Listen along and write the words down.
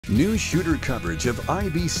Newsshooter coverage of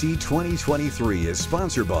IBC 2023 is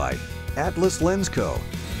sponsored by Atlas Lens Co.,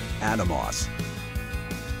 Atomos,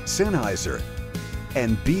 Sennheiser,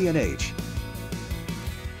 and B&H.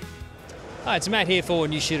 Hi, it's Matt here for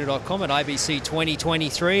Newsshooter.com at IBC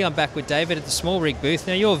 2023. I'm back with David at the SmallRig booth.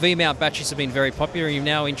 Now, your V-mount batteries have been very popular. You've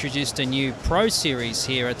now introduced a new Pro series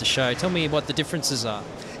here at the show. Tell me what the differences are.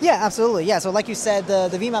 Yeah, absolutely. Yeah, so like you said,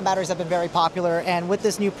 the V-mount batteries have been very popular, and with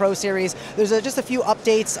this new Pro series, there's just a few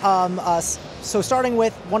updates. So starting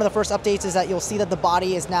with one of the first updates is that you'll see that the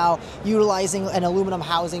body is now utilizing an aluminum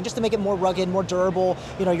housing just to make it more rugged, more durable.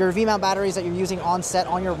 You know, your V-mount batteries that you're using on set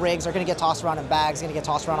on your rigs are going to get tossed around in bags, going to get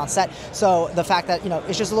tossed around on set. So the fact that, you know,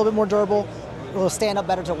 it's just a little bit more durable, it will stand up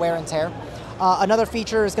better to wear and tear. Another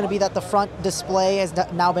feature is going to be that the front display has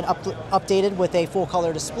now been updated with a full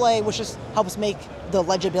color display, which just helps make the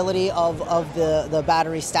legibility of the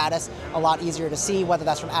battery status a lot easier to see, whether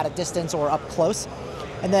that's from at a distance or up close.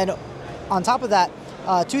 And then on top of that,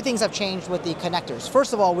 two things have changed with the connectors.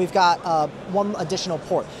 First of all, we've got one additional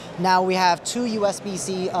port. Now we have two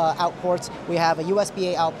USB-C out ports. We have a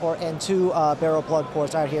USB-A out port and two barrel plug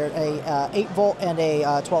ports out here, a 8 volt and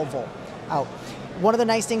a 12 volt out. One of the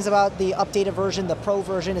nice things about the updated version, the Pro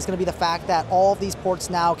version, is going to be the fact that all of these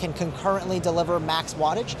ports now can concurrently deliver max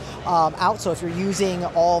wattage out. So if you're using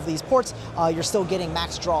all of these ports, you're still getting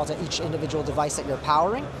max draws at each individual device that you're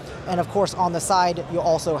powering. And of course, on the side, you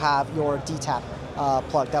also have your DTAP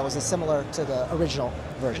plug that was similar to the original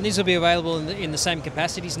version. And these will be available in the same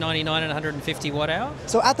capacities, 99 and 150 watt hour?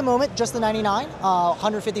 So at the moment, just the 99,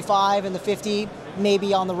 155 and the 50 may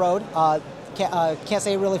be on the road. Can't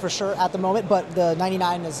say really for sure at the moment, but the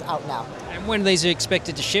 99 is out now. And when these are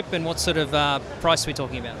expected to ship, and what sort of price are we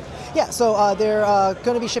talking about? Yeah, so they're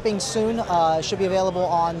going to be shipping soon. Should be available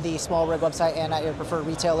on the SmallRig website and at your preferred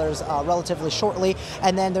retailers relatively shortly.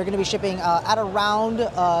 And then they're going to be shipping at around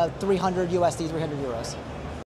 300 USD, 300 euros.